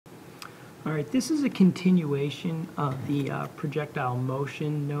All right, this is a continuation of the projectile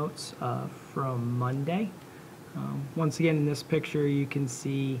motion notes from Monday. Once again, in this picture, you can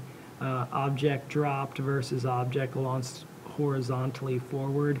see object dropped versus object launched horizontally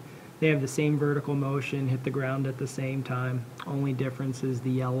forward. They have the same vertical motion, hit the ground at the same time. Only difference is the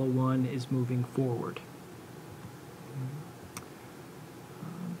yellow one is moving forward.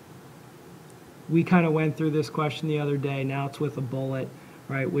 We kind of went through this question the other day. Now it's with a bullet.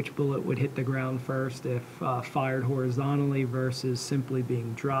 Right, which bullet would hit the ground first if fired horizontally versus simply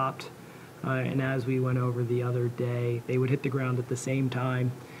being dropped. And as we went over the other day, they would hit the ground at the same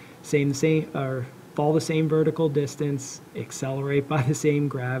time, or fall the same vertical distance, accelerate by the same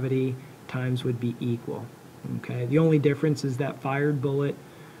gravity, times would be equal. Okay, the only difference is that fired bullet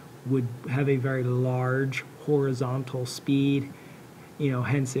would have a very large horizontal speed,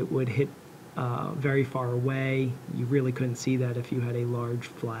 hence it would hit very far away. You really couldn't see that if you had a large,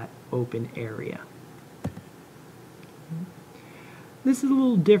 flat, open area. This is a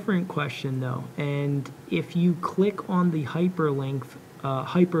little different question though, and if you click on the hyperlink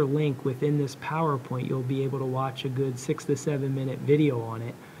within this PowerPoint, you'll be able to watch a good 6 to 7 minute video on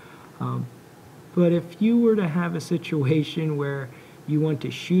it. But if you were to have a situation where you want to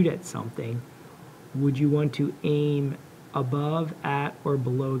shoot at something, would you want to aim above, at, or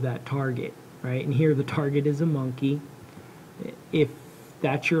below that target? Right, and here the target is a monkey. If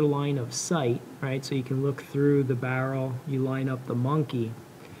that's your line of sight, right, so you can look through the barrel, you line up the monkey,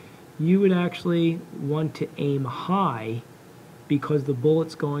 you would actually want to aim high because the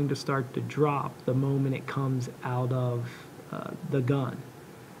bullet's going to start to drop the moment it comes out of the gun.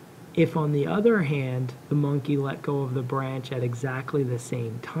 If, on the other hand, the monkey let go of the branch at exactly the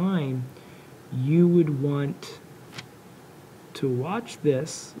same time, you would want to watch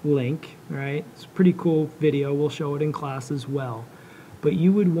this link, right? It's a pretty cool video. We'll show it in class as well. But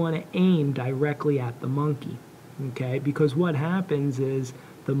you would want to aim directly at the monkey, okay? Because what happens is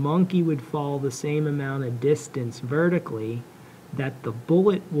the monkey would fall the same amount of distance vertically that the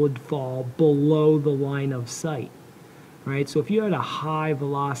bullet would fall below the line of sight, right? So if you had a high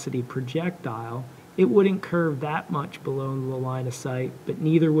velocity projectile, it wouldn't curve that much below the line of sight, but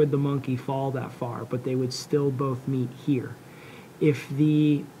neither would the monkey fall that far, but they would still both meet here. If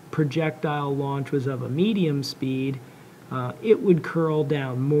the projectile launch was of a medium speed, it would curl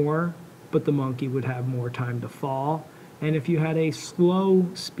down more, but the monkey would have more time to fall. And if you had a slow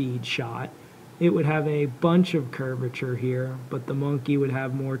speed shot, it would have a bunch of curvature here, but the monkey would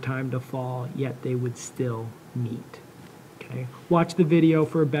have more time to fall, yet they would still meet. Okay? Watch the video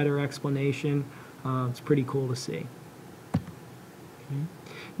for a better explanation. It's pretty cool to see. Okay.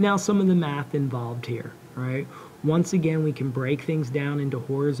 Now some of the math involved here, right? Once again, we can break things down into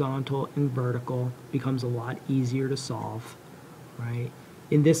horizontal and vertical. It becomes a lot easier to solve, right?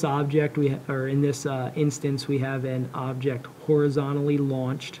 In this object, in this instance, we have an object horizontally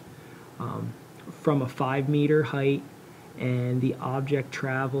launched from a 5-meter height, and the object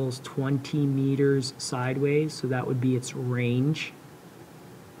travels 20 meters sideways, so that would be its range.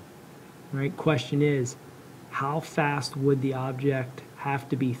 Right? Question is, how fast would the object have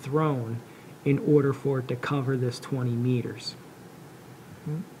to be thrown in order for it to cover this 20 meters?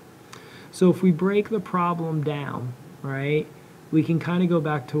 So if we break the problem down, right, we can kind of go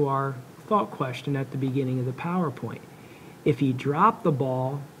back to our thought question at the beginning of the PowerPoint. If he dropped the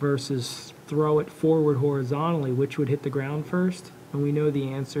ball versus throw it forward horizontally, which would hit the ground first? And we know the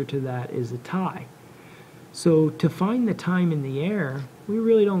answer to that is a tie. So to find the time in the air, we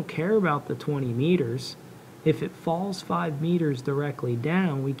really don't care about the 20 meters. If it falls 5 meters directly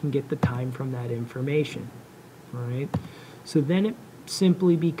down, we can get the time from that information, right? So then it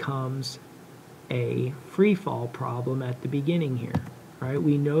simply becomes a free fall problem at the beginning here, right?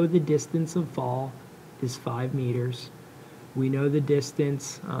 We know the distance of fall is 5 meters. We know the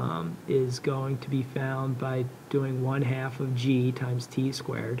distance is going to be found by doing 1/2 of g times t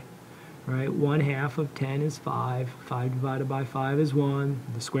squared, right? 1/2 of 10 is 5. 5 divided by 5 is 1.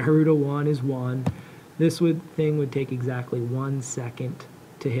 The square root of 1 is 1. This thing would take exactly 1 second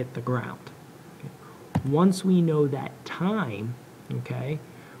to hit the ground. Okay. Once we know that time, okay,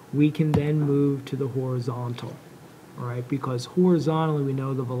 we can then move to the horizontal, all right? Because horizontally we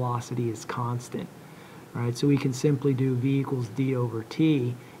know the velocity is constant, all right? So we can simply do v equals d over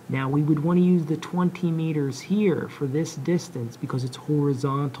t. Now we would want to use the 20 meters here for this distance because it's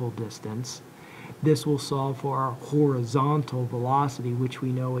horizontal distance. This will solve for our horizontal velocity, which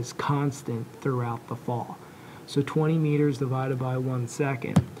we know is constant throughout the fall. So 20 meters divided by 1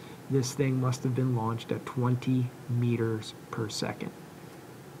 second. This thing must have been launched at 20 meters per second.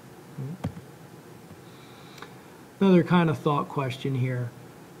 Another kind of thought question here.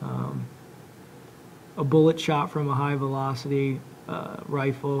 a bullet shot from a high velocity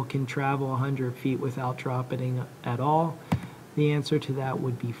rifle can travel 100 feet without dropping at all? The answer to that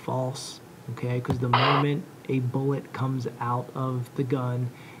would be false, okay? Because the moment a bullet comes out of the gun,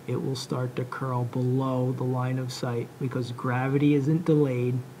 it will start to curl below the line of sight because gravity isn't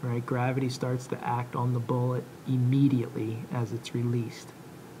delayed, right? Gravity starts to act on the bullet immediately as it's released.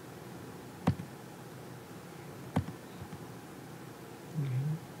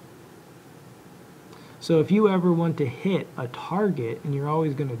 So if you ever want to hit a target and you're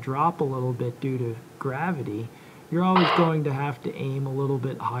always going to drop a little bit due to gravity, you're always going to have to aim a little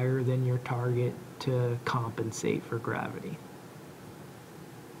bit higher than your target to compensate for gravity.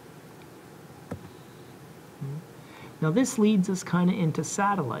 Now this leads us kind of into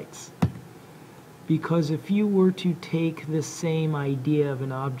satellites, because if you were to take this same idea of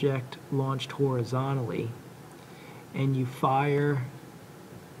an object launched horizontally and you fire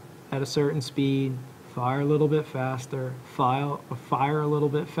at a certain speed, fire a little bit faster, fire a little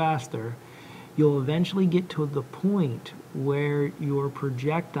bit faster, you'll eventually get to the point where your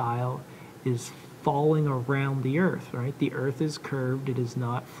projectile is falling around the Earth, right? The Earth is curved, it is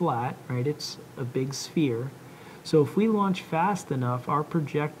not flat, right? It's a big sphere. So if we launch fast enough, our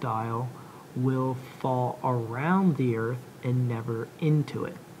projectile will fall around the Earth and never into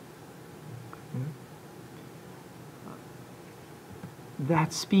it. Okay.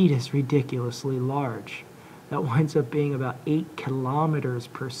 That speed is ridiculously large. That winds up being about 8 kilometers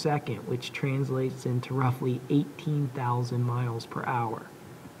per second, which translates into roughly 18,000 miles per hour.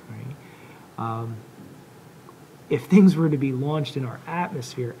 Right? If things were to be launched in our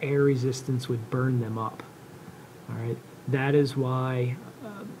atmosphere, air resistance would burn them up. All right? That is why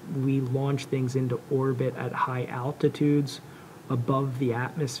we launch things into orbit at high altitudes above the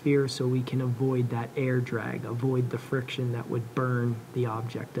atmosphere, so we can avoid that air drag, avoid the friction that would burn the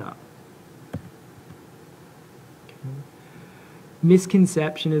object up. Okay.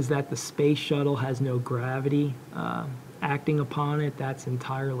 Misconception is that the space shuttle has no gravity acting upon it. That's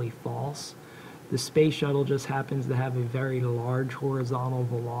entirely false. The space shuttle just happens to have a very large horizontal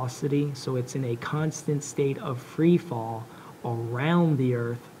velocity, so it's in a constant state of free fall around the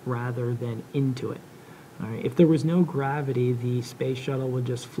Earth rather than into it. All right. If there was no gravity, the space shuttle would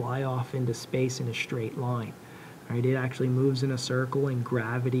just fly off into space in a straight line. All right. It actually moves in a circle, and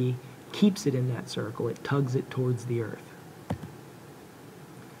gravity keeps it in that circle. It tugs it towards the Earth. Okay.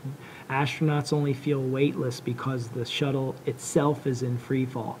 Astronauts only feel weightless because the shuttle itself is in free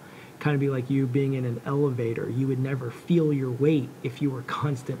fall. Kind of be like you being in an elevator. You would never feel your weight if you were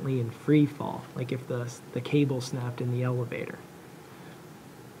constantly in free fall, like if the cable snapped in the elevator.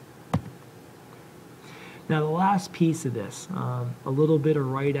 Now the last piece of this, a little bit of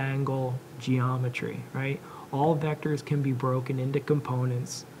right angle geometry, right? All vectors can be broken into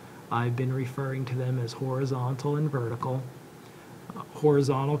components. I've been referring to them as horizontal and vertical.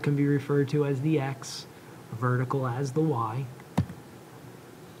 Horizontal can be referred to as the X, vertical as the Y.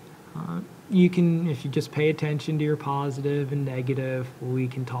 You can, if you just pay attention to your positive and negative, we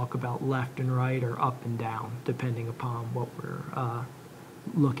can talk about left and right or up and down, depending upon what we're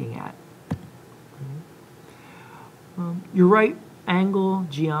looking at. Your right angle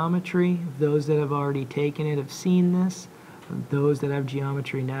geometry, those that have already taken it have seen this. Those that have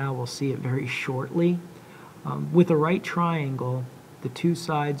geometry now will see it very shortly. With a right triangle, the two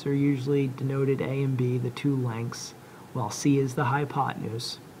sides are usually denoted A and B, the two lengths, while C is the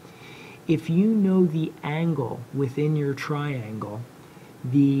hypotenuse. If you know the angle within your triangle,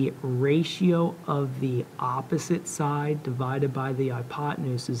 the ratio of the opposite side divided by the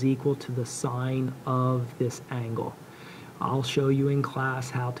hypotenuse is equal to the sine of this angle. I'll show you in class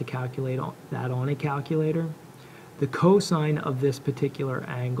how to calculate that on a calculator. The cosine of this particular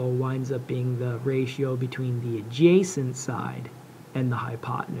angle winds up being the ratio between the adjacent side and the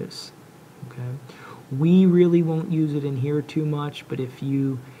hypotenuse. Okay? We really won't use it in here too much, but if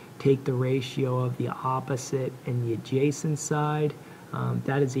you take the ratio of the opposite and the adjacent side,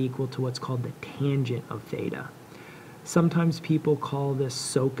 that is equal to what's called the tangent of theta. Sometimes people call this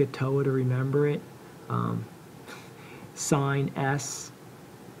SOHCAHTOA to remember it. Sine S,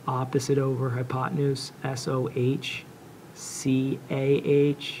 opposite over hypotenuse, SOH, CAHTOA,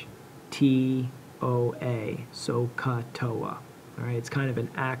 SOHCAHTOA. All right, it's kind of an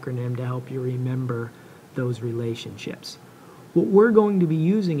acronym to help you remember those relationships. What we're going to be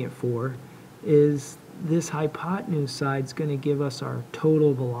using it for is this hypotenuse side is going to give us our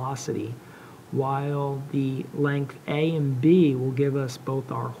total velocity, while the length A and B will give us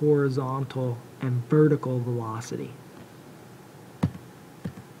both our horizontal and vertical velocity.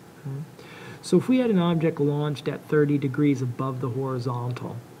 Okay. So if we had an object launched at 30 degrees above the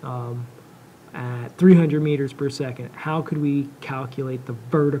horizontal, at 300 meters per second, how could we calculate the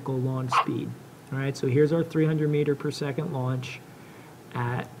vertical launch speed? All right, so here's our 300 meter per second launch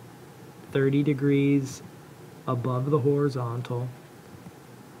at 30 degrees above the horizontal.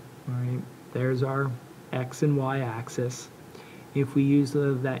 All right, there's our X and Y axis. If we use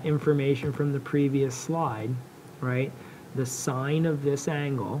that information from the previous slide, right, the sine of this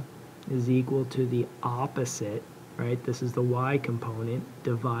angle is equal to the opposite, right, this is the Y component,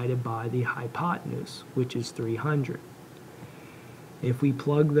 divided by the hypotenuse, which is 300. If we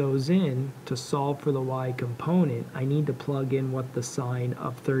plug those in to solve for the Y component, I need to plug in what the sine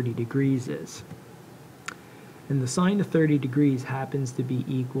of 30 degrees is. And the sine of 30 degrees happens to be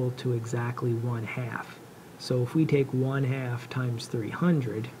equal to exactly 1/2. So if we take 1/2 times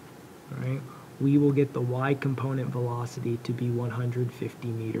 300, right, we will get the Y component velocity to be 150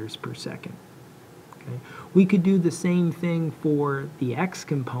 meters per second. Okay. We could do the same thing for the X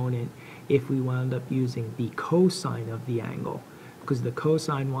component if we wound up using the cosine of the angle, because the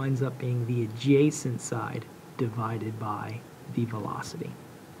cosine winds up being the adjacent side divided by the velocity.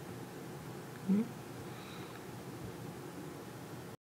 Okay.